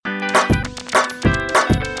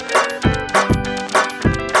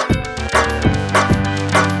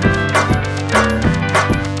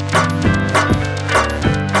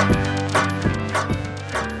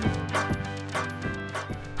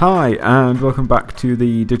Hi, and welcome back to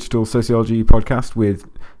the Digital Sociology podcast with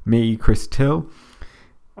me, Chris Till.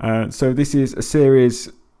 So this is a series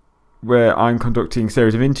where I'm conducting a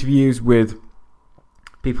series of interviews with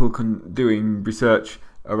people doing research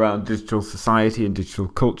around digital society and digital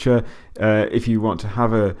culture. If you want to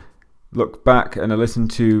have a look back and a listen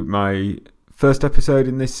to my first episode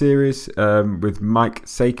in this series with Mike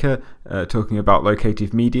Saker talking about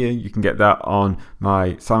locative media, you can get that on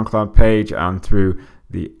my SoundCloud page and through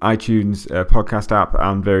the iTunes podcast app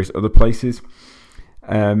and various other places.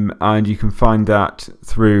 And you can find that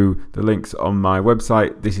through the links on my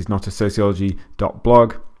website,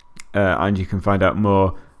 thisisnotasociology.blog, and you can find out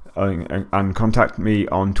more and contact me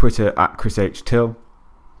on Twitter at Chris H. Till.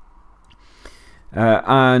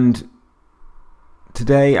 And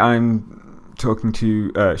today I'm talking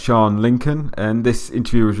to Sean Lincoln, and this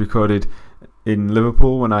interview was recorded in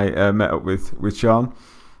Liverpool when I met up with Sean.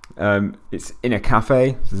 It's in a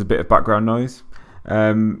cafe, so there's a bit of background noise,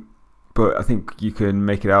 but I think you can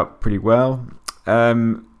make it out pretty well.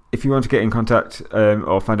 If you want to get in contact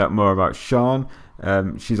or find out more about Sean,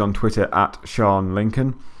 she's on Twitter at Sean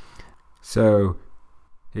Lincoln. So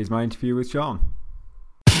here's my interview with Sean.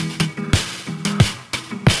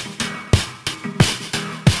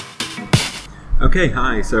 Okay,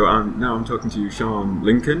 hi. So now I'm talking to Sean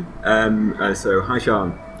Lincoln. So hi,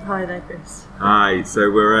 Sean. Hi there, Chris. Hi. So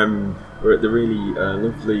we're at the really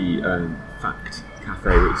lovely Fact Cafe,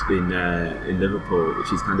 which is in Liverpool,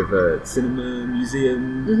 which is kind of a cinema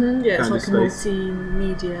museum. Mm-hmm, yeah, it's like a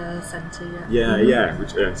multimedia centre. Yeah.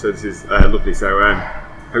 Which so this is lovely. So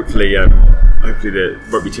hopefully there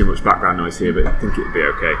won't be too much background noise here, but I think it'll be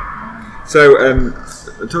okay. So I'm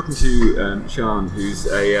talking to Sean, who's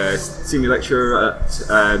a senior lecturer at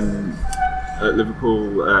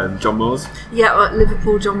Liverpool John Moores. Yeah, at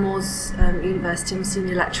Liverpool John Moores University. I'm a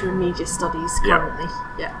senior lecturer in media studies currently.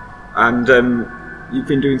 Yeah. And you've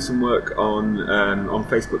been doing some work on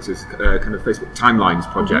Facebook, so it's kind of Facebook Timelines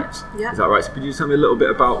project. Mm-hmm. Yeah. Is that right? So could you tell me a little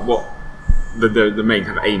bit about what the main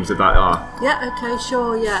kind of aims of that are? Yeah, okay,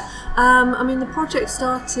 sure, yeah. The project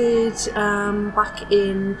started back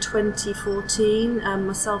in 2014.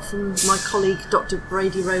 Myself and my colleague, Dr.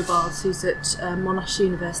 Brady Robards, who's at Monash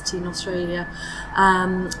University in Australia,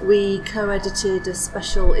 we co-edited a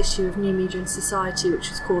special issue of New Media and Society, which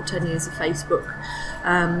was called 10 Years of Facebook.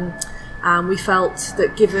 And we felt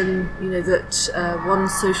that given, that one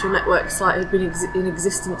social network site had been in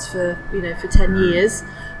existence for 10 years,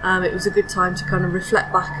 it was a good time to kind of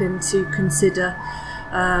reflect back and to consider,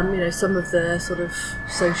 some of the sort of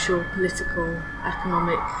social, political,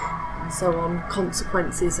 economic, and so on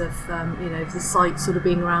consequences of, the site sort of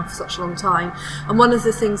being around for such a long time. And one of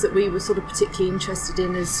the things that we were sort of particularly interested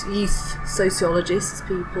in as youth sociologists,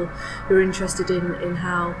 people who are interested in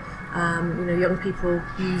how young people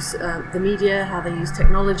use the media, how they use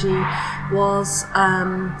technology, was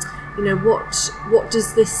what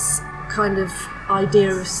does this kind of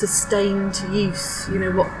idea of sustained use,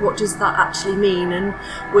 what does that actually mean? And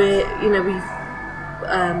we've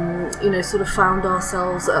sort of found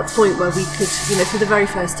ourselves at a point where we could, for the very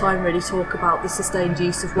first time, really talk about the sustained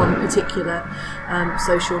use of one particular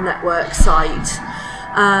social network site.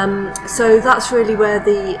 So that's really where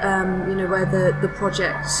the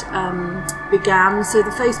project began. So the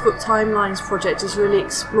Facebook Timelines project is really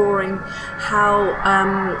exploring how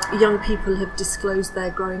young people have disclosed their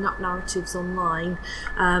growing up narratives online.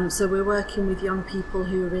 So we're working with young people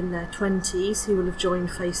who are in their 20s, who will have joined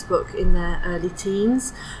Facebook in their early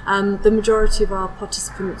teens. The majority of our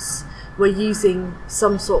participants were using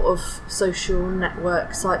some sort of social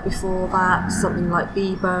network site before that, something like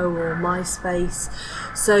Bebo or MySpace.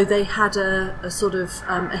 So they had a sort of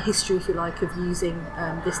a history, if you like, of using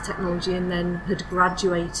this technology, and then had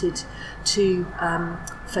graduated to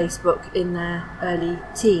Facebook in their early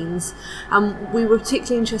teens. And we were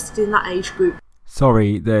particularly interested in that age group.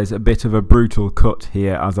 Sorry, there's a bit of a brutal cut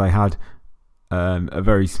here, as I had a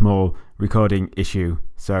very small recording issue.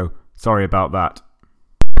 So sorry about that.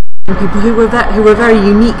 People who were very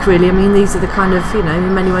unique, really. I mean, these are the kind of, in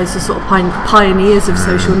many ways, the sort of pioneers of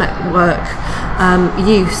social network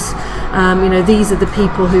use. These are the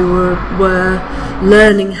people who were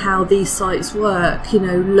learning how these sites work,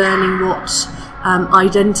 learning what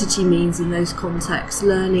identity means in those contexts,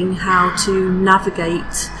 learning how to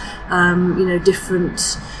navigate,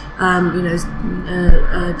 different,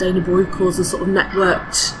 Dana Boyd calls the sort of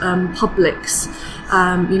networked publics.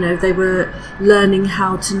 They were learning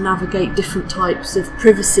how to navigate different types of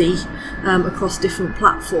privacy across different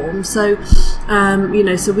platforms. So,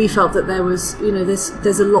 so we felt that there was,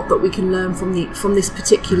 there's a lot that we can learn from this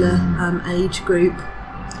particular age group.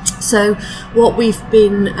 So what we've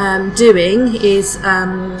been doing is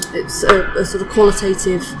it's a sort of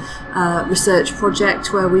qualitative research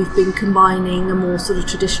project where we've been combining a more sort of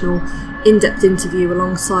traditional in-depth interview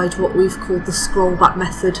alongside what we've called the scroll back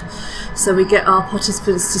method. So we get our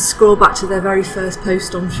participants to scroll back to their very first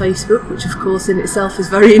post on Facebook, which of course in itself is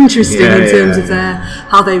very interesting in terms of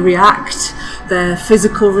how they react, their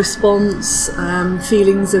physical response,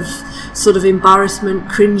 feelings of sort of embarrassment,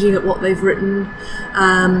 cringing at what they've written,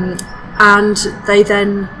 and they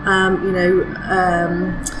then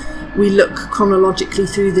we look chronologically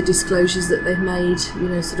through the disclosures that they've made,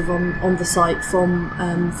 sort of on the site from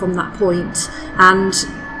that point. And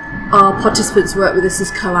our participants work with us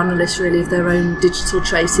as co-analysts, really, of their own digital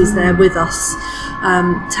traces. They're with us,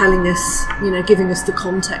 telling us, giving us the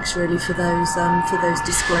context, really, for those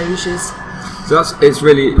disclosures. So it's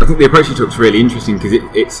really, I think the approach you took is really interesting, because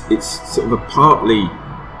it's sort of a partly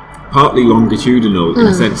longitudinal in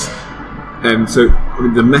a sense. So I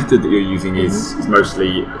mean, the method that you're using is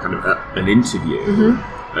mostly kind of an interview,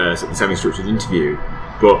 sort of semi-structured interview,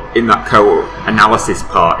 but in that co-analysis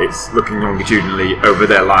part, it's looking longitudinally over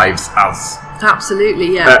their lives as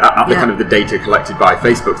absolutely, at the kind of the data collected by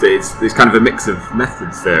Facebook. There's kind of a mix of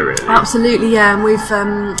methods there, really. Absolutely, yeah, and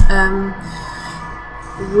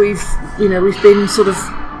we've been sort of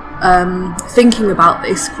thinking about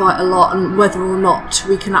this quite a lot, and whether or not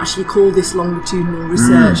we can actually call this longitudinal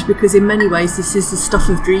research, because in many ways this is the stuff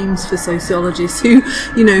of dreams for sociologists who've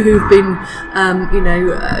been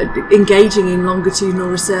engaging in longitudinal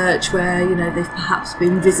research, where they've perhaps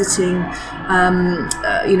been visiting,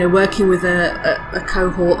 working with a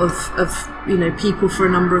cohort of people for a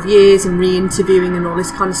number of years and re-interviewing and all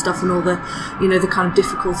this kind of stuff, and all the the kind of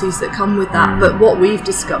difficulties that come with that. But what we've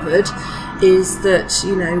discovered is that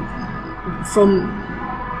from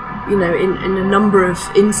in a number of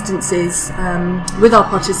instances with our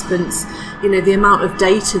participants, the amount of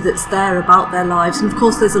data that's there about their lives, and of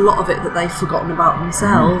course there's a lot of it that they've forgotten about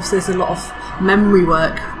themselves. There's a lot of memory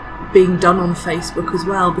work being done on Facebook as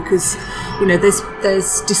well, because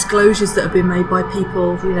there's disclosures that have been made by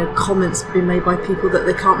people, comments been made by people that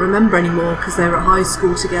they can't remember anymore because they were at high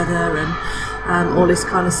school together, and all this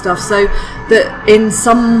kind of stuff. So that in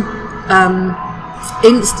some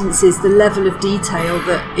instances, the level of detail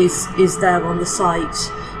that is there on the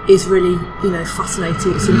site is really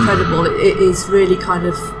fascinating. It's incredible. It is really kind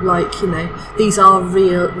of like these are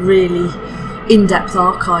really in-depth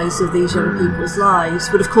archives of these young people's lives.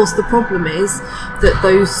 But of course the problem is that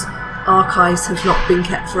those archives have not been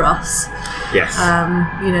kept for us. Yes.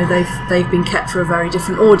 They've been kept for a very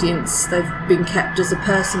different audience. They've been kept as a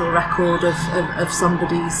personal record of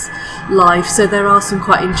somebody's life. So there are some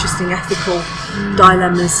quite interesting ethical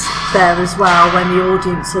dilemmas there as well, when the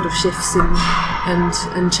audience sort of shifts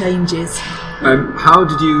and changes. How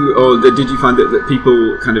did you find that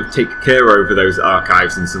people kind of take care over those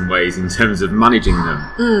archives in some ways, in terms of managing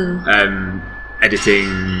them, editing,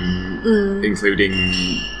 including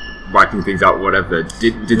wiping things out, whatever?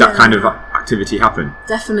 Did that kind of activity happen?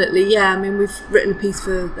 Definitely, yeah. I mean, we've written a piece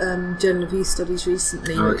for Journal of Youth Studies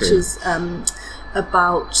recently, which is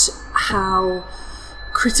about how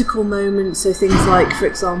critical moments, so things like, for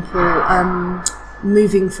example,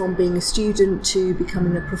 moving from being a student to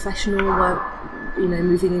becoming a professional,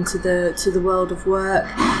 moving into the world of work,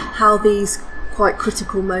 how these quite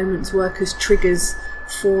critical moments work as triggers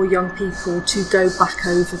for young people to go back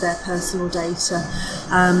over their personal data.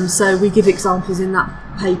 So we give examples in that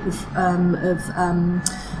paper of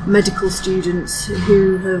medical students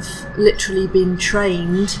who have literally been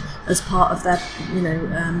trained as part of their,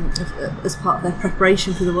 as part of their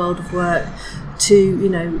preparation for the world of work, to,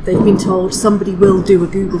 they've been told somebody will do a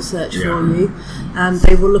Google search for you, and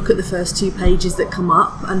they will look at the first 2 pages that come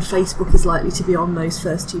up, and Facebook is likely to be on those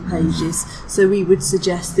first 2 pages. So we would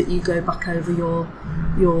suggest that you go back over your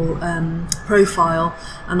profile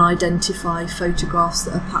and identify photographs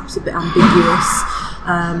that are perhaps a bit ambiguous.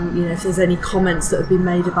 If there's any comments that have been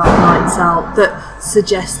made about nights out that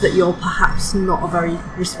suggest that you're perhaps not a very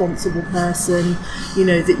responsible person,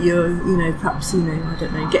 that you're, perhaps, I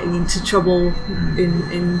don't know, getting into trouble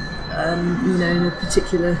in a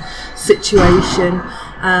particular situation.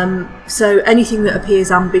 So anything that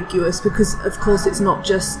appears ambiguous, because of course it's not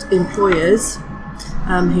just employers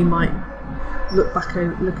who might look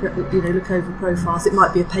over profiles. It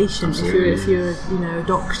might be a patient. Absolutely. if you're a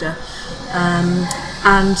doctor,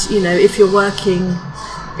 and if you're working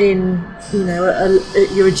in you're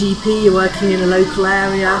a GP, you're working in a local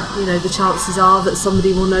area, the chances are that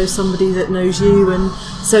somebody will know somebody that knows you, and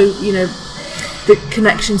so the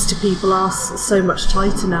connections to people are so much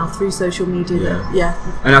tighter now through social media.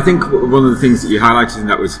 And I think one of the things that you highlighted in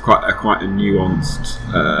that was quite a nuanced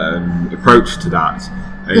approach to that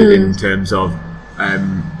in terms of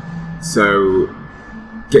so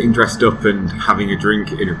getting dressed up and having a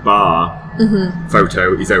drink in a bar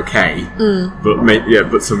photo is okay,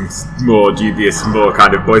 but some more dubious, more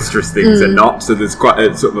kind of boisterous things are not. So there's quite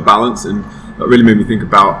a sort of a balance, and that really made me think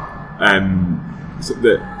about sort of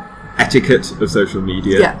the etiquette of social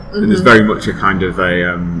media. And there's very much a kind of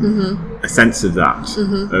a sense of that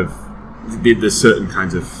of there's certain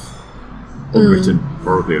kinds of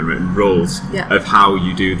probably unwritten rules of how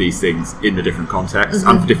you do these things in the different contexts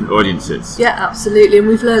and for different audiences. Yeah, absolutely. And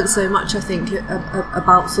we've learned so much, I think,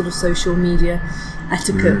 about sort of social media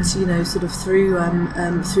etiquette, you know, sort of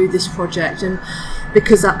through this project. And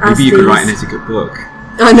because maybe you could write an etiquette book.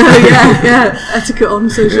 I know, etiquette on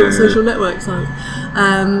social network science.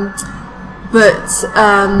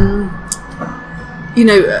 You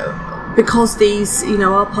know, because these, you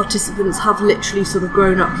know, our participants have literally sort of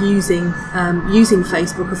grown up using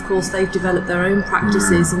Facebook. Of course, they've developed their own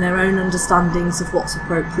practices and their own understandings of what's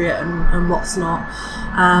appropriate and what's not,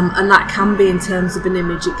 and that can be in terms of an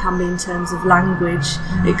image, it can be in terms of language,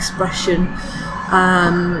 expression,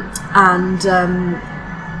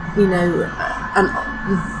 you know, and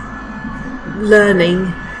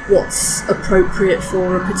learning what's appropriate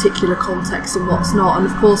for a particular context and what's not. And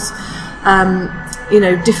of course, you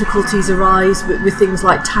know, difficulties arise with things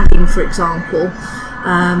like tagging, for example.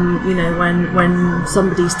 You know, when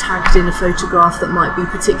somebody's tagged in a photograph that might be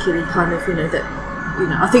particularly kind of, you know, that, you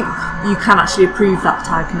know, I think you can actually approve that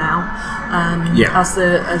tag now as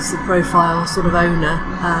the profile sort of owner,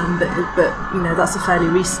 but you know, that's a fairly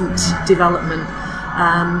recent development.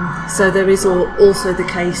 So there is also the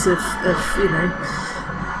case of you know,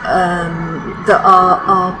 that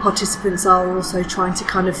our participants are also trying to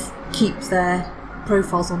kind of keep their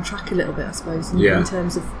profiles on track a little bit, I suppose, in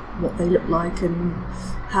terms of what they look like and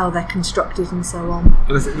how they're constructed and so on.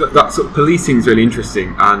 And I think that sort of policing is really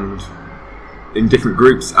interesting, and in different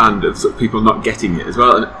groups, and of sort of people not getting it as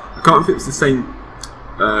well. And I can't remember if it was the same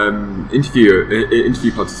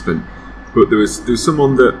interview participant, but there was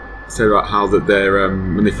someone that said about how that they're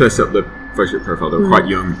when they first set up the Facebook profile, they were quite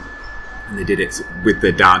young, and they did it with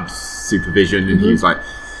their dad's supervision, and he was like,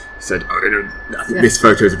 said, "Oh, you know, I think this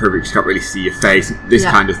photo is appropriate. You can't really see your face." This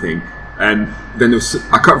kind of thing. And then there was,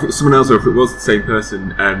 I can't remember if it was someone else or if it was the same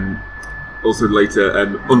person. Also later,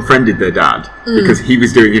 unfriended their dad because he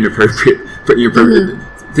was doing inappropriate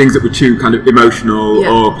things that were too kind of emotional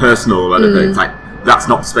or personal or whatever. It's like, that's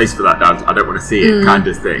not space for that, Dad. I don't want to see it, kind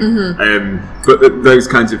of thing. But those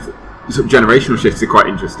kinds of sort of generational shifts are quite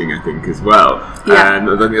interesting, I think, as well. And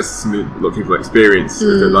I think that's something a lot of people experience.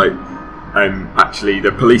 That, like, actually, the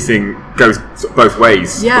policing goes sort of both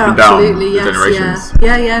ways, up and down the generations.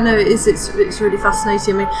 No, it's really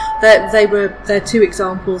fascinating. I mean, they're two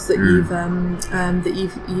examples that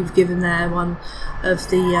you've given there. One of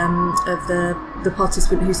the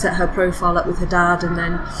participant who set her profile up with her dad, and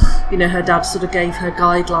then, you know, her dad sort of gave her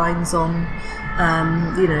guidelines on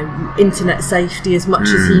you know, internet safety as much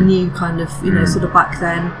as he knew, kind of, you know, sort of back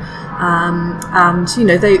then. And you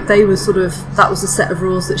know, they were sort of, that was a set of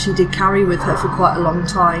rules that she did carry with her for quite a long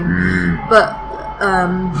time. But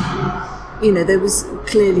you know, there was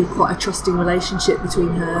clearly quite a trusting relationship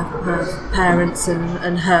between her parents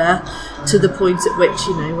and her, to the point at which,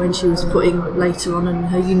 you know, when she was putting later on in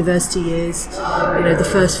her university years, you know, the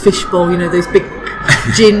first fishbowl, you know, those big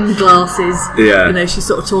gin glasses, you know, she's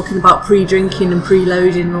sort of talking about pre-drinking and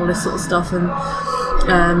pre-loading and all this sort of stuff, and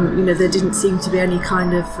you know, there didn't seem to be any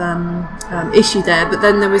kind of issue there. But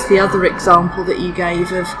then there was the other example that you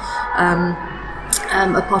gave of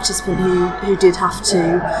a participant who did have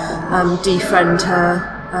to defriend her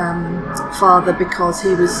father because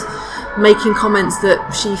he was making comments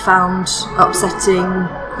that she found upsetting,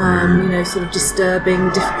 you know, sort of disturbing,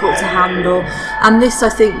 difficult to handle. And this, I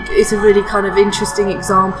think, is a really kind of interesting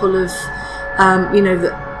example of, you know,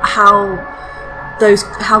 how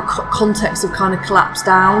contexts have kind of collapsed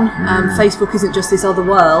down. Facebook isn't just this other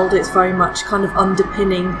world; it's very much kind of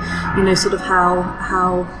underpinning, you know, sort of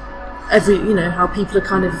how people are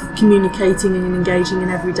kind of communicating and engaging in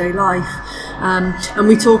everyday life. And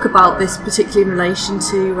we talk about this particularly in relation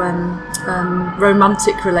to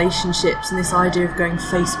romantic relationships and this idea of going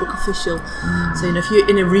Facebook official. So, you know, if you're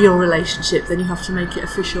in a real relationship, then you have to make it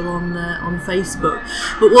official on Facebook.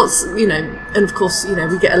 But what's, you know, and of course, you know,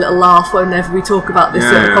 we get a little laugh whenever we talk about this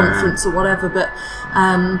at a conference or whatever. But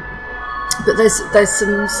there's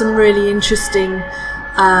some really interesting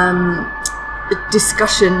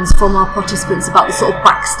discussions from our participants about the sort of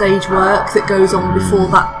backstage work that goes on before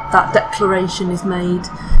that declaration is made,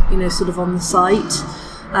 sort of on the site.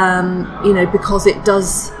 Because it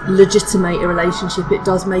does legitimate a relationship, it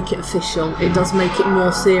does make it official, it does make it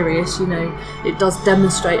more serious, it does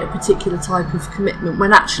demonstrate a particular type of commitment,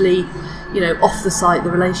 when actually, off the site the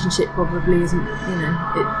relationship probably isn't,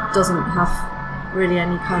 it doesn't have really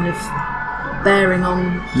any kind of bearing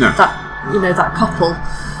on that couple.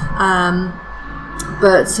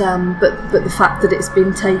 But the fact that it's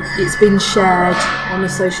been shared on a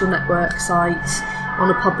social network site, on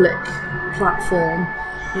a public platform,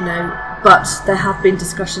 but there have been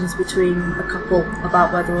discussions between a couple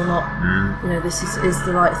about whether or not this is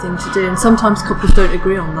the right thing to do, and sometimes couples don't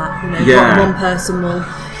agree on that. One person will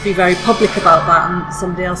be very public about that, and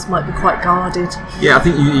somebody else might be quite guarded. Yeah, I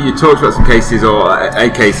think you talked about some cases, or a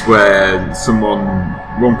case where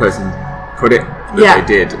one person put it that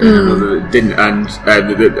they did, and another didn't, and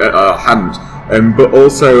hadn't, but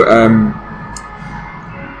also.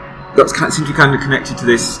 That seems to be kind of connected to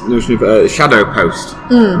this notion of shadow post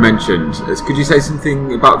mentioned. Could you say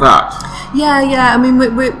something about that? Yeah. I mean,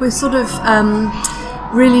 we're sort of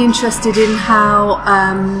really interested in how,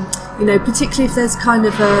 particularly if there's kind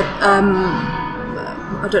of I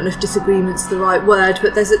don't know if disagreement's the right word,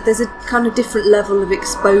 but there's a kind of different level of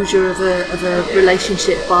exposure of a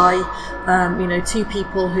relationship by two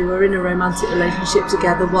people who are in a romantic relationship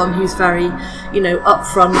together. One who's very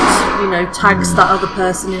upfront, tags that other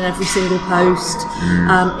person in every single post,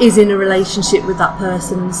 is in a relationship with that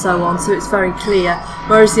person, and so on. So it's very clear.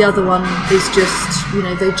 Whereas the other one is just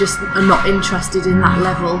they just are not interested in that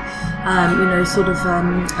level.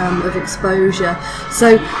 Of exposure.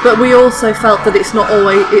 So, but we also felt that it's not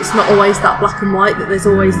always that black and white. That there's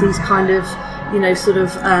always these kind of,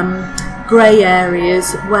 grey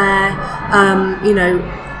areas where,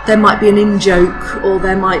 there might be an in-joke, or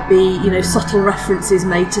there might be, subtle references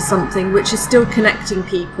made to something which is still connecting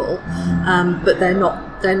people, but they're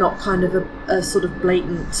not kind of a sort of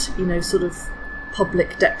blatant,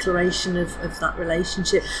 public declaration of that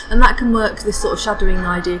relationship. And that can work, this sort of shadowing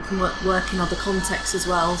idea can work in other contexts as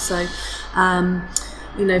well. So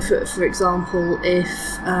for example,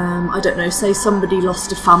 if I don't know, say somebody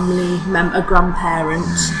lost a a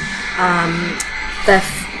grandparent, their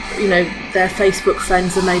Facebook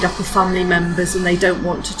friends are made up of family members, and they don't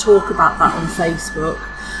want to talk about that on Facebook,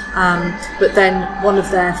 but then one of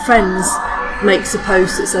their friends makes a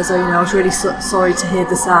post that says, I was really sorry to hear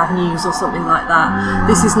the sad news, or something like that.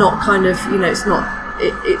 This is not kind of, it's not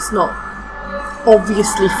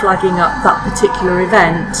obviously flagging up that particular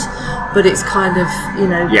event, but it's kind of,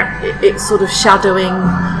 it's sort of shadowing,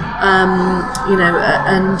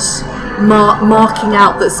 and marking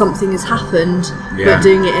out that something has happened, but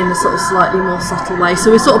doing it in a sort of slightly more subtle way.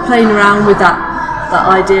 So we're sort of playing around with that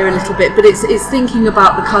idea a little bit, but it's thinking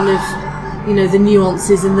about the kind of, the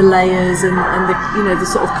nuances and the layers and the, the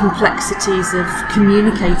sort of complexities of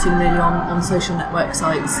communicating really on social network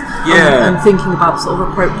sites, and thinking about sort of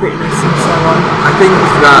appropriateness and so on. I think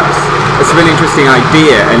that's a really interesting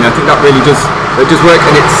idea, and I think that really does work,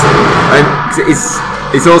 and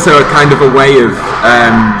it's also a kind of a way of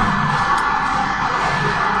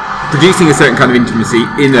producing a certain kind of intimacy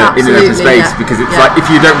in an open space, because it's like, if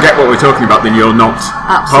you don't get what we're talking about, then you're not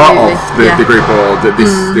part of the group or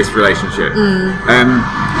this relationship.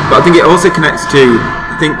 But I think it also connects to,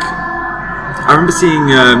 I remember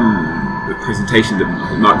seeing a presentation that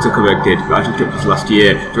Mark Zuckerberg did, I think it was last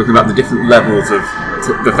year, talking about the different levels of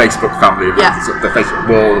the Facebook family, the Facebook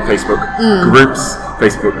wall, the Facebook groups,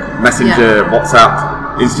 Facebook Messenger, WhatsApp,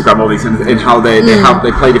 Instagram, all these things, and how they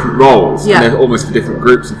play different roles, and they're almost for different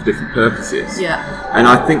groups and for different purposes. And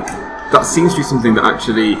I think that seems to be something that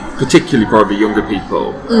actually, particularly probably younger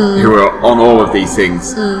people who are on all of these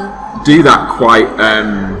things, do that quite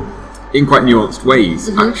in quite nuanced ways.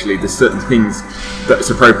 Actually, there's certain things that's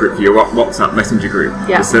appropriate for your WhatsApp Messenger group.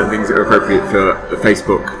 There's certain things that are appropriate for a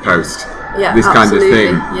Facebook post. This kind of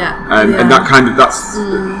thing, and that's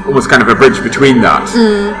almost kind of a bridge between that.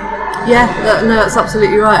 No, that's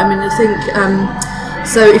absolutely right. I mean, I think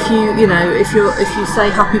so. If you say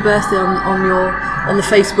happy birthday on the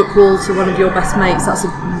Facebook wall to one of your best mates, that's a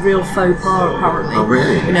real faux pas, apparently. Oh,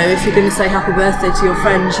 really? If you're going to say happy birthday to your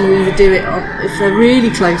friends, you either do it, if they're really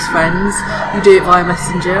close friends, you do it via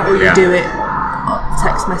Messenger, or you do it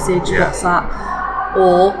text message, WhatsApp.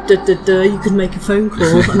 Or you could make a phone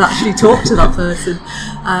call and actually talk to that person,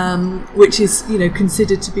 which is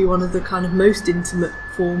considered to be one of the kind of most intimate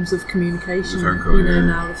forms of communication. The phone call,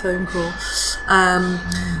 now the phone call.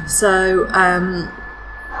 So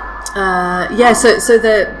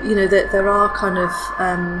there are kind of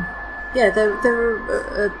there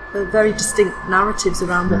are very distinct narratives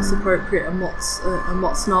around what's appropriate and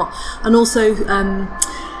what's not, and also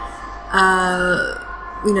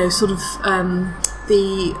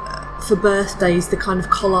for birthdays, the kind of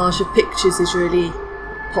collage of pictures is really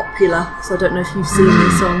popular. So I don't know if you've seen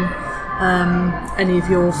this on any of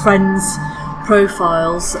your friends'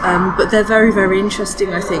 profiles, but they're very, very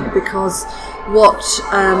interesting, I think, because what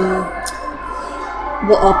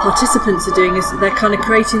our participants are doing is they're kind of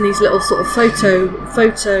creating these little sort of photo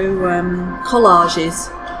collages,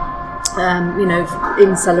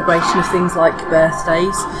 in celebration of things like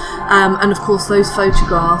birthdays, and of course those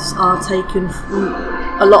photographs are taken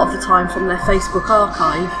a lot of the time from their Facebook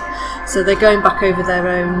archive. So they're going back over their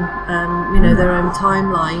own, their own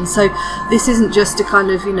timeline. So this isn't just a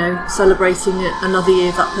kind of, celebrating another year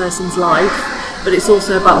of that person's life, but it's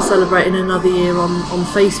also about celebrating another year on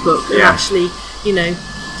Facebook and actually,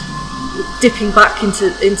 dipping back into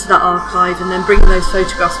that archive and then bringing those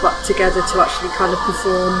photographs back together to actually kind of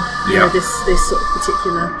perform, this sort of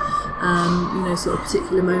particular,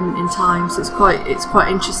 particular moment in time. So it's quite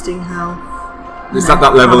interesting how. There's that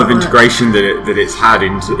level of integration that it's had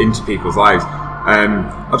into people's lives.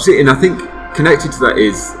 Obviously, and I think connected to that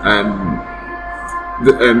is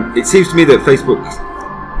it seems to me that Facebook's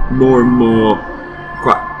more and more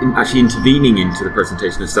quite actually intervening into the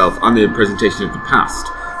presentation of self and the presentation of the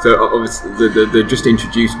past. So obviously they just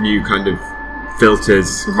introduced new kind of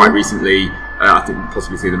filters quite recently. I think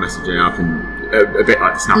possibly through the messaging app, and a bit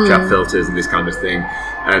like the Snapchat filters and this kind of thing.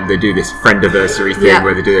 And they do this friendiversary thing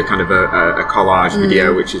where they do a kind of a collage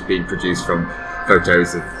video which is being produced from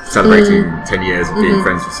photos of celebrating 10 years of being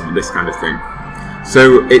friends with someone, this kind of thing.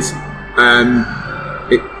 So it's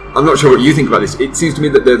I'm not sure what you think about this. It seems to me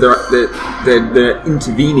that they're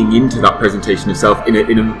intervening into that presentation of self in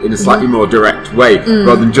a slightly more direct way,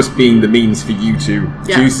 rather than just being the means for you to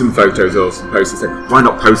choose some photos or some posts and say, why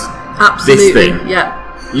not post this thing? Yeah.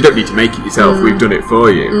 You don't need to make it yourself. We've done it for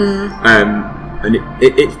you. And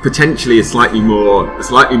it's potentially a slightly more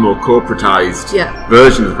corporatized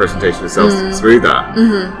version of the presentation of self through that.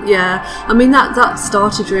 Yeah, I mean that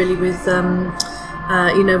started really with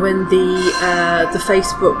when the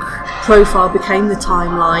Facebook profile became the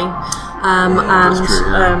timeline,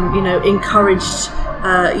 encouraged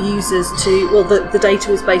users to. Well, the data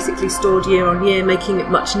was basically stored year on year, making it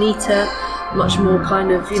much neater, much more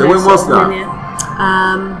kind of. So when was that? Linear.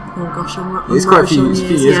 It's quite a few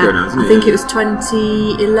years ago now, isn't it? I think it was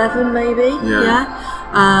 2011, maybe. Yeah.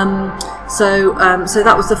 So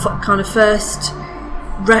that was the kind of first,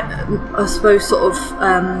 I suppose, sort of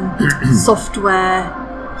software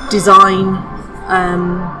design,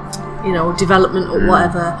 or development or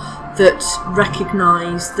whatever, that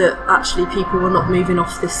recognised that actually people were not moving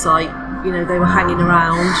off this site. They were hanging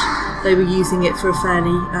around. They were using it for a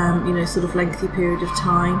fairly, sort of lengthy period of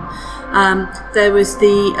time. There was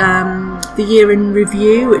the year in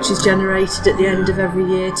review, which is generated at the end of every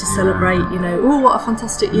year to celebrate, what a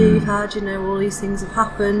fantastic year you've had, all these things have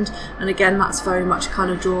happened. And again, that's very much kind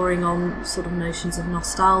of drawing on sort of notions of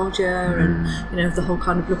nostalgia and, the whole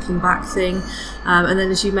kind of looking back thing. And then,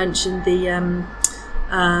 as you mentioned, the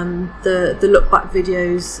look back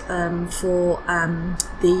videos for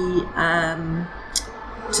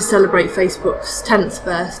to celebrate Facebook's 10th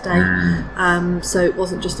birthday. So it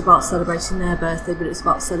wasn't just about celebrating their birthday, but it's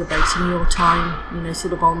about celebrating your time,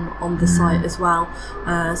 sort of on the site as well.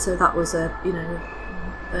 So that was a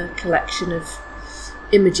collection of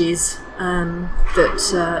images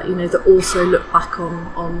that also look back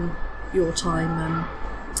on your time, on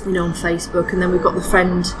Facebook. And then we've got the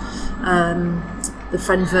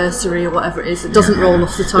friendversary or whatever it is. It doesn't roll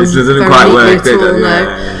off the tongue. This doesn't quite work, at all,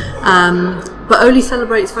 no. But only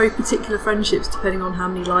celebrates very particular friendships, depending on how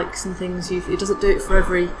many likes and things it doesn't do it for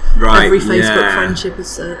every Facebook friendship,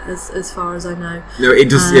 as far as I know. No, it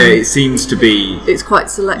does. It seems to be. It's quite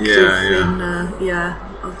selective in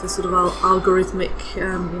of the sort of algorithmic,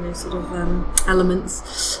 elements.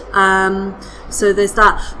 So there's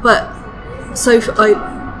that. But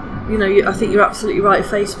I think you're absolutely right.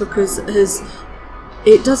 Facebook has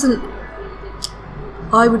it doesn't.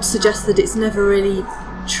 I would suggest that it's never really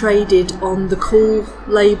traded on the cool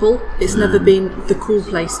label. It's never been the cool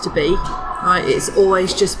place to be, right? It's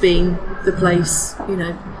always just been the place,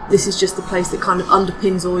 this is just the place that kind of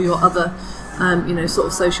underpins all your other sort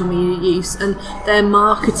of social media use. And their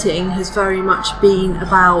marketing has very much been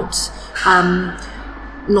about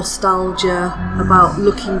nostalgia, about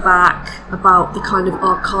looking back, about the kind of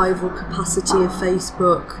archival capacity of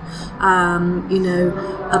Facebook,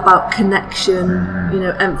 about connection,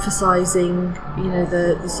 emphasising,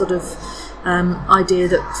 the sort of idea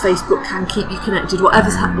that Facebook can keep you connected.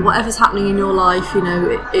 Whatever's happening in your life,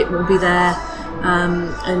 it will be there.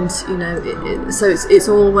 And so it's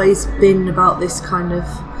always been about this kind of,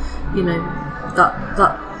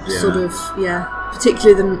 that sort of,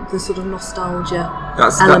 particularly the sort of nostalgia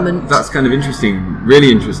element. That's kind of interesting,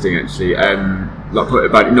 really interesting actually. Like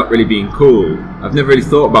about it not really being cool. I've never really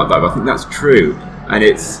thought about that, but I think that's true. And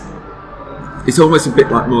it's almost a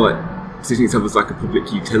bit like more like seeing itself as like a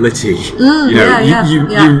public utility.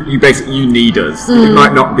 You basically, you need us. It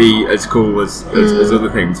might not be as cool as other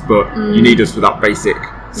things, but you need us for that basic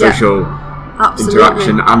social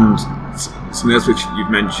interaction. And something else which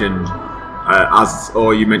you've mentioned,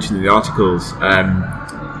 or you mentioned in the articles,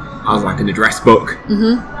 as like an address book,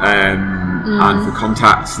 and for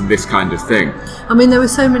contacts and this kind of thing. I mean, there were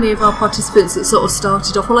so many of our participants that sort of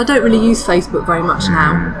started off, well, I don't really use Facebook very much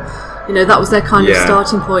now. That was their kind of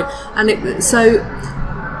starting point. And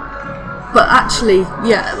but actually,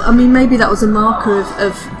 I mean, maybe that was a marker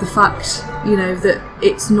of the fact, that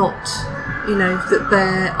it's not, that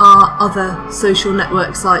there are other social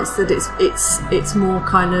network sites, that it's more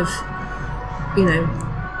kind of,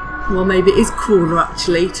 well, maybe it is cooler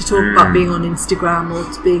actually to talk about being on Instagram or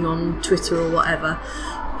being on Twitter or whatever.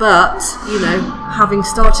 But, having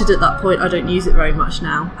started at that point, I don't use it very much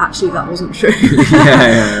now. Actually, that wasn't true.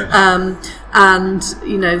 And,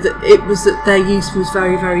 that it was that their use was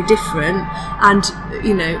very, very different. And,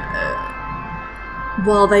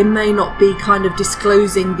 while they may not be kind of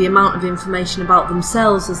disclosing the amount of information about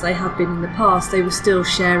themselves as they had been in the past, they were still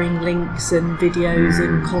sharing links and videos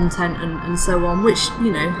and content and so on, which,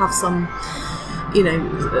 have some,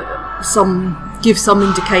 give some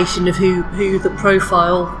indication of who the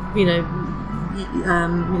profile, who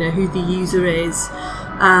the user is,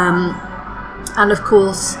 and of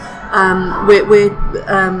course, we're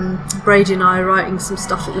Brady and I are writing some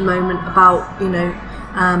stuff at the moment about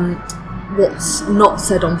what's not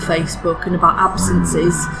said on Facebook and about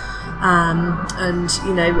absences, and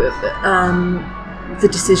the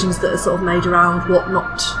decisions that are sort of made around what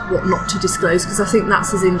not to disclose, because I think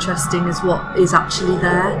that's as interesting as what is actually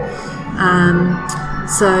there.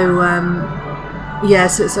 So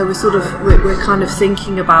we're sort of we're kind of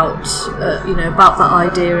thinking about about that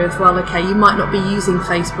idea of, well, okay, you might not be using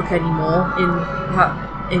Facebook anymore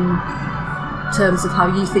in terms of how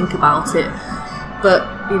you think about it, but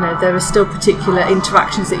there are still particular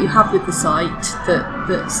interactions that you have with the site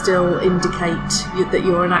that still indicate that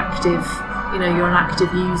you're an active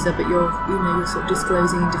user, but you're sort of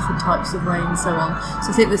disclosing in different types of way and so on.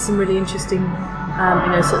 So I think there's some really interesting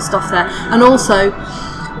sort of stuff there, and also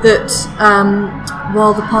that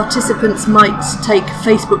while the participants might take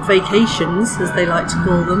Facebook vacations, as they like to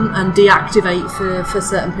call them, and deactivate for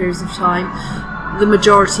certain periods of time, the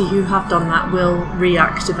majority who have done that will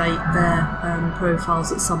reactivate their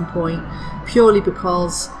profiles at some point, purely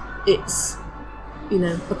because it's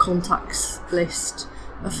a contacts list,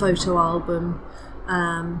 a photo album.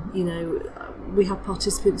 We had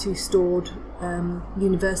participants who stored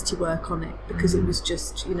university work on it because it was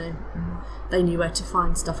just, they knew where to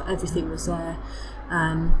find stuff. Everything was there.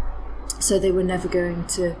 So they were never going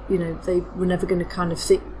to, kind of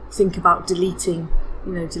think about deleting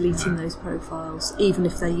those profiles, even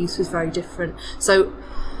if their use was very different. So,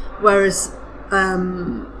 whereas,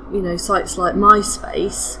 sites like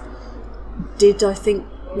MySpace did, I think,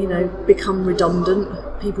 become redundant.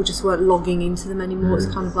 People just weren't logging into them anymore. It's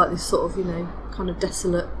kind of like this sort of, kind of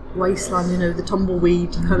desolate wasteland, the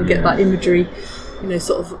tumbleweed. You kind of get that imagery,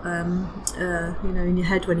 sort of, in your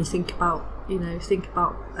head when you think about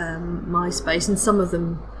MySpace. And some of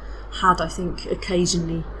them had, I think,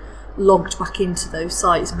 occasionally logged back into those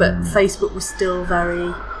sites, but Facebook was still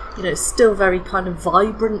very, kind of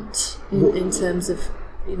vibrant in terms of,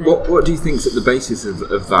 What do you think is at the basis of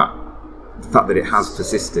that? The fact that it has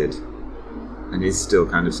persisted and is still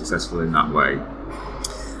kind of successful in that way?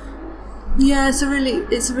 Yeah, it's a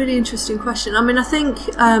really interesting question. I mean, I think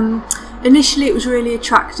initially it was really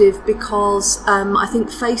attractive because I think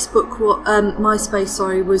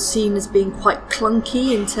MySpace, was seen as being quite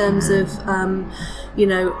clunky in terms of,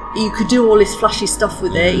 you could do all this flashy stuff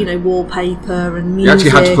with it, wallpaper and music. You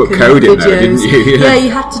actually had to put code in there, didn't you? Yeah,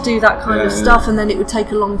 you had to do that kind of stuff, and then it would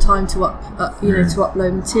take a long time to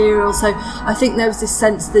upload material. So I think there was this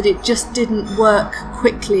sense that it just didn't work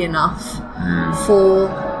quickly enough for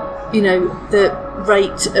the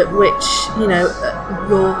rate at which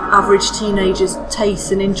your average teenager's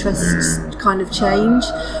tastes and interests kind of change.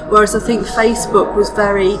 Whereas I think Facebook was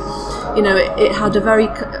very, you know, it had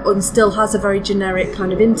and still has a very generic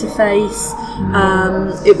kind of interface.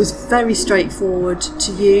 It was very straightforward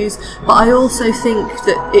to use, but I also think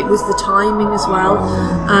that it was the timing as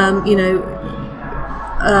well. You know,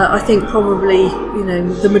 I think probably, you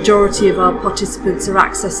know, the majority of our participants are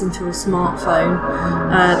accessing through a smartphone.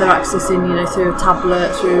 They're accessing, you know, through a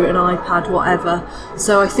tablet, through an iPad, whatever.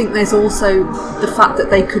 So I think there's also the fact that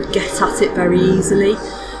they could get at it very easily.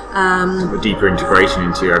 A deeper integration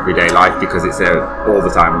into your everyday life because it's there all the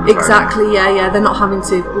time on the exactly phone. yeah they're not having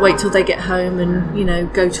to wait till they get home and, you know,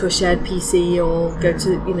 go to a shared PC or go to,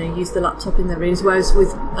 you know, use the laptop in their rooms, whereas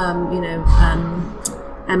with you know,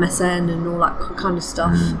 MSN and all that kind of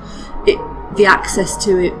stuff, the access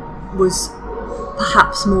to it was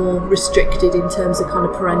perhaps more restricted in terms of kind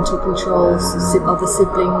of parental controls, other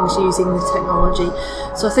siblings using the technology.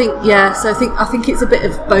 So I think it's a bit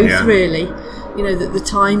of both, really. You know, that the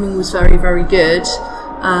timing was very, very good,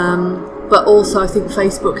 but also I think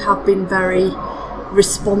Facebook have been very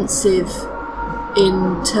responsive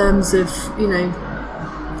in terms of, you know,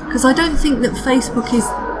 because I don't think that Facebook is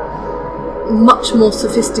much more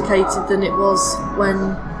sophisticated than it was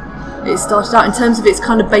when it started out in terms of its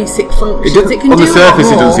kind of basic functions. It can on do the surface,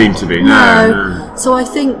 a lot more. it doesn't seem to be. No. So I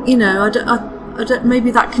think, you know, I don't.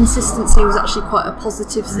 Maybe that consistency was actually quite a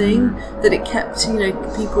positive thing, that it kept, you know,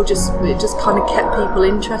 it just kind of kept people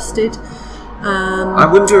interested. I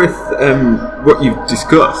wonder if what you've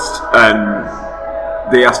discussed,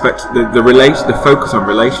 the aspect, the focus on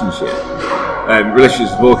relationships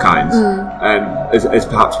of all kinds, as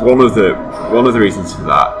perhaps one of the reasons for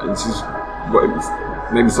that. And this is what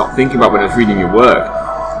it made me start thinking about when I was reading your work.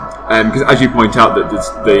 Because as you point out, that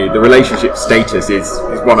the relationship status is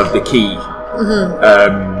one of the key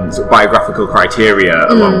sort of biographical criteria,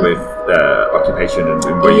 along with occupation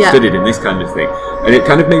and what you studied in this kind of thing. And it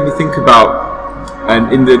kind of made me think about,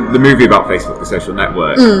 in the movie about Facebook, The Social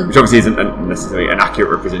Network, which obviously isn't necessarily an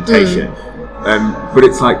accurate representation, but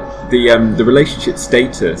it's like the relationship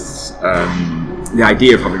status, the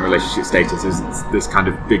idea of having relationship status is this kind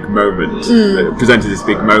of big moment, presented this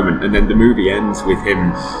big moment, and then the movie ends with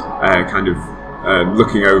him kind of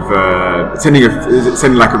looking over, sending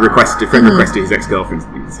like a friend request to his ex-girlfriend,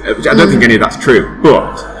 which I don't think any of that's true,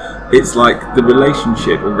 but it's like the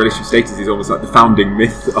relationship status is almost like the founding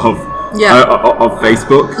myth of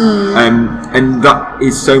Facebook, and that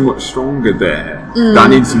is so much stronger there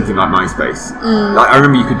than in something like MySpace. Like, I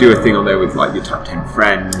remember you could do a thing on there with like your top 10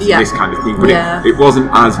 friends, and this kind of thing, but it wasn't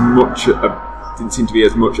as much. Didn't seem to be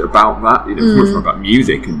as much about that. It was much more about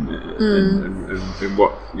music and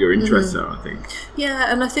what your interests are, I think. Yeah,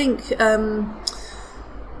 and I think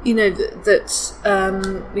you know that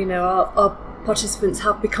you know, our participants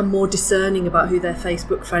have become more discerning about who their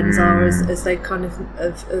Facebook friends are as they kind of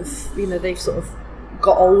you know, they've sort of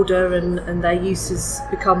got older and their use has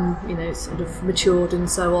become, you know, sort of matured and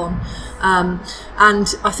so on.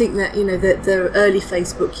 And I think that, you know, that the early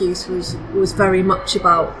Facebook use was very much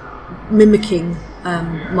about mimicking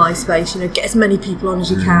MySpace, you know, get as many people on as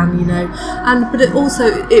you can, you know, but it was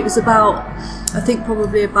about, I think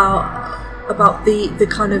probably about the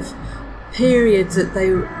kind of periods that they,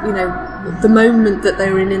 you know, the moment that they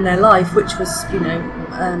were in their life, which was, you know,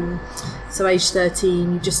 so age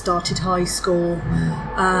 13, you just started high school,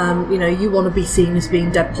 you know, you want to be seen as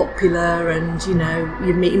being dead popular, and, you know,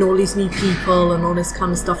 you're meeting all these new people and all this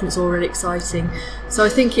kind of stuff, and it's all really exciting. So I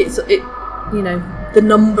think it you know, the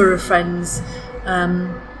number of friends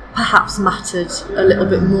perhaps mattered a little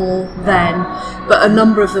bit more then, but a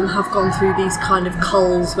number of them have gone through these kind of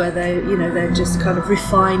culls where they're just kind of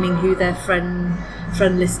refining who their friend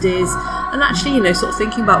list is, and actually, you know, sort of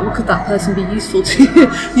thinking about, well, could that person be useful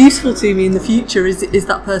to me in the future? Is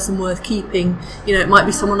that person worth keeping? You know, it might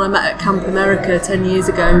be someone I met at Camp America 10 years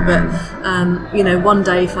ago, but you know, one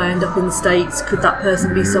day if I end up in the States, could that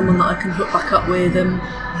person be someone that I can hook back up with?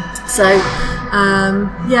 So I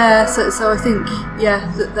think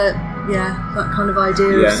that kind of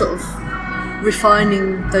idea of sort of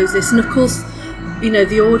refining those lists, and of course, you know,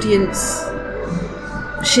 the audience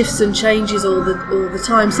shifts and changes all the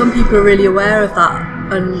time. Some people are really aware of that,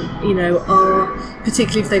 and, you know, are,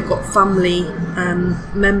 particularly if they've got family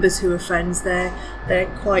members who are friends, they're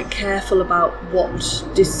quite careful about what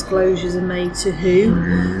disclosures are made to who,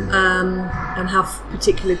 and have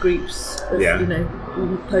particular groups of, you know,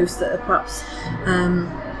 posts that are perhaps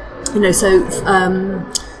you know, so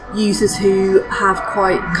users who have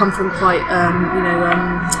come from quite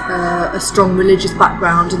a strong religious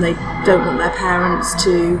background, and they don't want their parents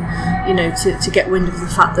to, you know, to get wind of the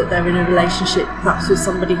fact that they're in a relationship perhaps with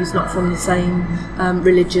somebody who's not from the same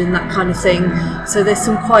religion, that kind of thing. So there's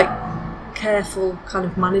some quite careful kind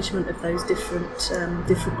of management of those different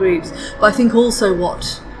groups. But I think also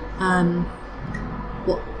what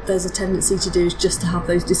there's a tendency to do is just to have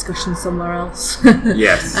those discussions somewhere else.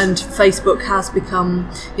 Yes. And Facebook has become,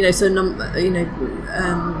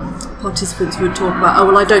 participants would talk about, oh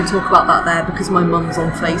well, I don't talk about that there because my mum's on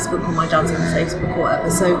Facebook or my dad's on Facebook or whatever.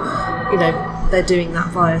 So, they're doing that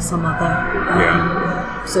via some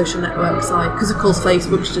other social network site, because of course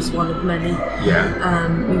Facebook's just one of many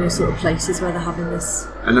sort of places where they're having this.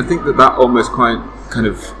 And I think that almost quite kind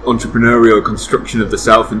of entrepreneurial construction of the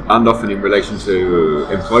self, and often in relation to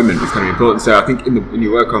employment, is kind of important. So I think in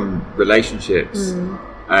your work on relationships,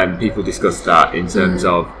 people discuss that in terms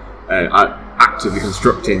of actively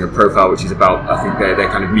constructing a profile which is about, I think, their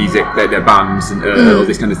kind of music, their bands, and all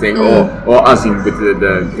this kind of thing, or as in with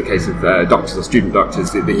the case of doctors or student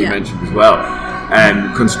doctors that you mentioned as well,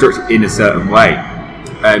 construct it in a certain way.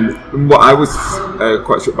 And what I was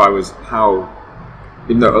quite struck by was how,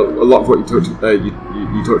 a lot of what you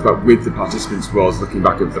talked about with the participants was looking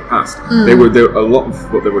back at the past. A lot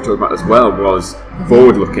of what they were talking about as well was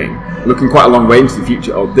forward-looking, looking quite a long way into the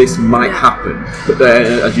future. Oh, this might happen, but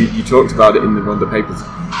as you talked about it in one of the papers,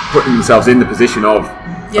 putting themselves in the position of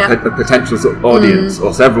a potential sort of audience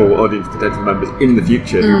or several audience potential members in the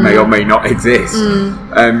future who may or may not exist.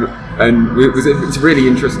 And it's a really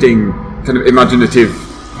interesting kind of imaginative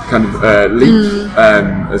kind of leap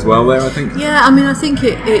as well there, I think. Yeah, I mean, I think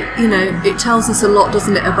it tells us a lot,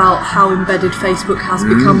 doesn't it, about how embedded Facebook has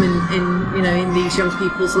become in these young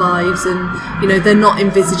people's lives, and they're not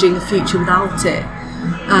envisaging a future without it.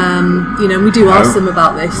 We do ask them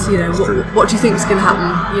about this. What do you think is going to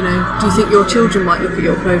happen? Do you think your children might look at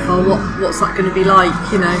your profile? What's that going to be like?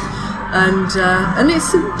 And it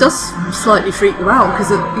does slightly freak them out, because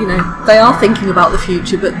they are thinking about the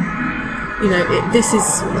future, but this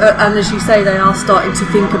is, and as you say, they are starting to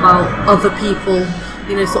think about other people,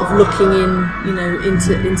 sort of looking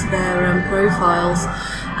into their profiles.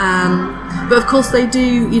 But of course they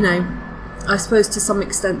do, I suppose to some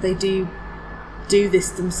extent they do this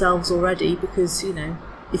themselves already, because,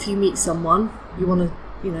 if you meet someone, you want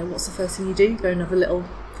to, what's the first thing you do? Go and have a little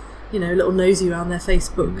nosy around their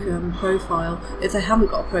Facebook profile. If they haven't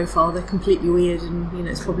got a profile, they're completely weird, and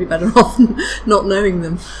it's probably better off not knowing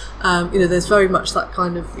them. There's very much that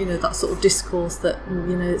kind of that sort of discourse that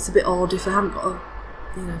it's a bit odd if they haven't got a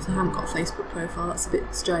Facebook profile. That's a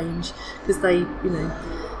bit strange, because they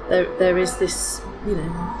there is this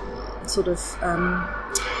sort of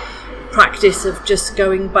practice of just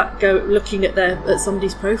looking at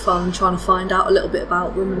somebody's profile and trying to find out a little bit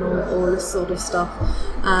about them and all this sort of stuff.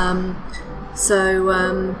 But as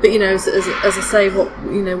I say, what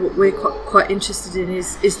we're quite interested in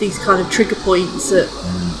is these kind of trigger points at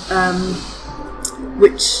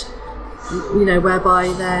which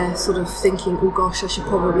whereby they're sort of thinking, oh gosh, I should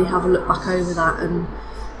probably have a look back over that, and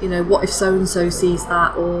what if so and so sees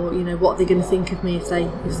that, or what are they going to think of me if they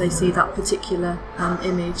see that particular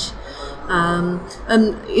image. And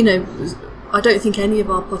I don't think any of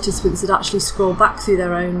our participants had actually scrolled back through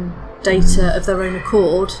their own data of their own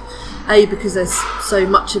accord, A, because there's so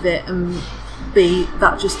much of it, and B,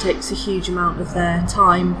 that just takes a huge amount of their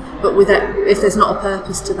time. But if there's not a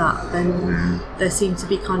purpose to that, then there seemed to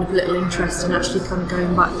be kind of little interest in actually kind of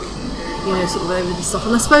going back, sort of over the stuff.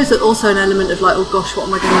 And I suppose that also an element of like, oh gosh, what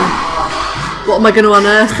am I going to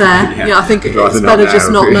unearth there? I think it's better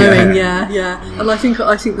just not knowing. Yeah. And I think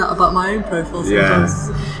that about my own profile sometimes.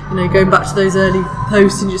 Going back to those early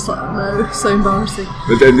posts and just like, oh no, it's so embarrassing.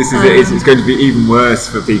 But then this is it's going to be even worse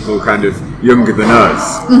for people kind of younger than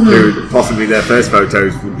us, who possibly their first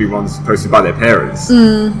photos would be ones posted by their parents.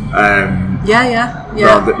 Rather,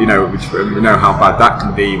 which we know how bad that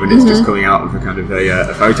can be when it's just coming out of a kind of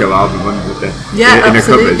a photo album in a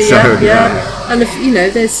cupboard. And if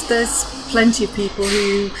there's plenty of people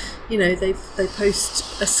who they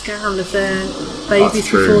post a scan of their babies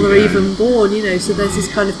before they're even born, so there's this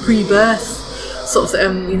kind of pre-birth sort of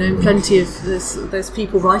plenty of there's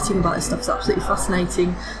people writing about this stuff. It's absolutely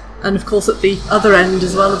fascinating. And of course at the other end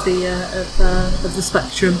as well of the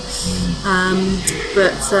spectrum,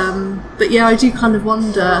 but I do kind of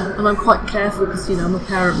wonder, and I'm quite careful because I'm a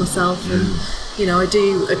parent myself, and I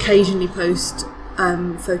do occasionally post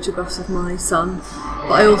photographs of my son,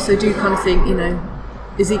 but I also do kind of think,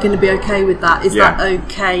 is he going to be okay with that? Is that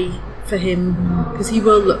okay for him? Because he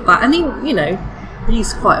will look back, and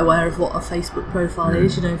he's quite aware of what a Facebook profile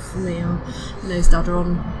is. For me, his dad are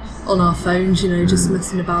on our phones, just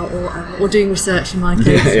messing about or doing research in my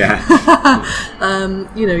case.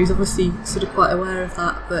 He's obviously sort of quite aware of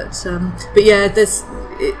that. But yeah, it's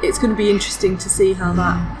going to be interesting to see how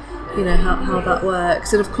that how that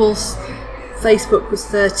works. And of course, Facebook was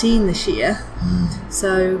 13 this year,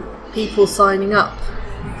 so people signing up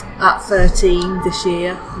at 13 this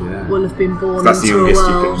year will have been born into a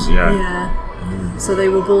world. So they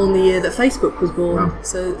were born the year that Facebook was born. Wow.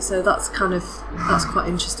 So that's quite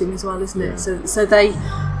interesting as well, isn't it? So they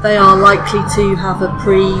are likely to have a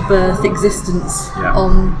pre-birth existence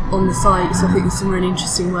on the site. So I think there's some really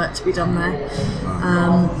interesting work to be done there.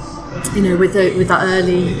 With that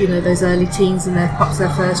early, those early teens and perhaps their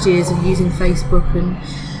first years of using Facebook, and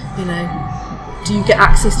do you get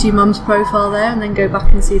access to your mum's profile there and then go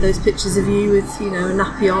back and see those pictures of you with a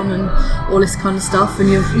nappy on and all this kind of stuff, and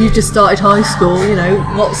you've just started high school,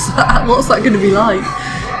 what's that going to be like?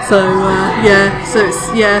 So so it's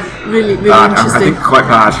really interesting. I think quite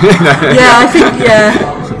bad.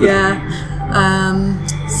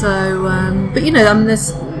 But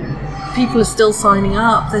there's people are still signing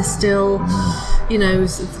up. There's still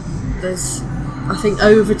there's I think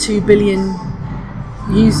over 2 billion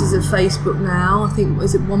users of Facebook now. I think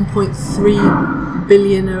 1.3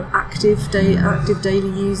 billion are active daily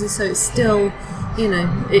users. So it's still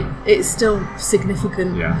it's still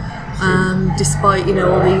significant. Despite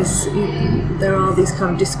all these, there are these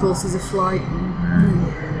kind of discourses of flight,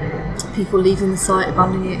 people leaving the site,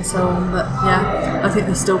 abandoning it, and so on. But I think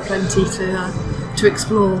there's still plenty to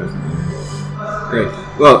explore. Great.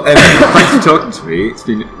 Well, thanks for talking to me. It's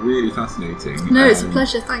been really fascinating. No, it's a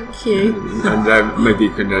pleasure. Thank you. And maybe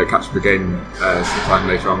you can catch up again sometime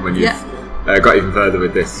later on when you've got even further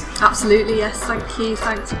with this. Absolutely, yes. Thank you.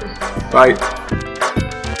 Thanks. Bye.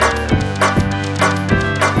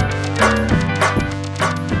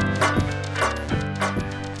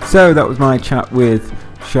 So that was my chat with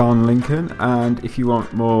Sean Lincoln, and if you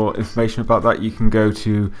want more information about that, you can go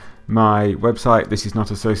to my website,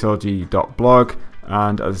 thisisnotasociology.blog,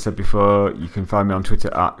 and as I said before, you can find me on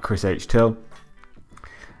Twitter at Chris H. Till.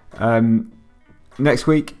 Next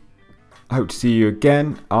week, I hope to see you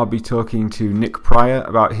again. I'll be talking to Nick Pryor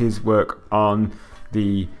about his work on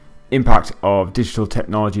the impact of digital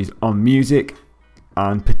technologies on music,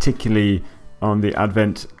 and particularly on the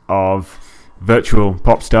advent of virtual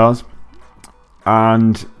pop stars.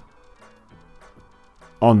 And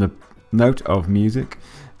on the note of music,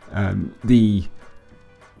 the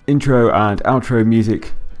intro and outro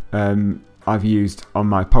music I've used on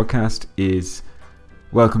my podcast is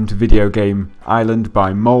Welcome to Video Game Island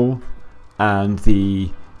by Mole, and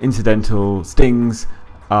the incidental stings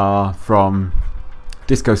are from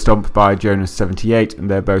Disco Stomp by Jonas78, and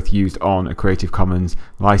they're both used on a Creative Commons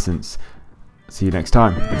license. See you next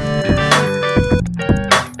time.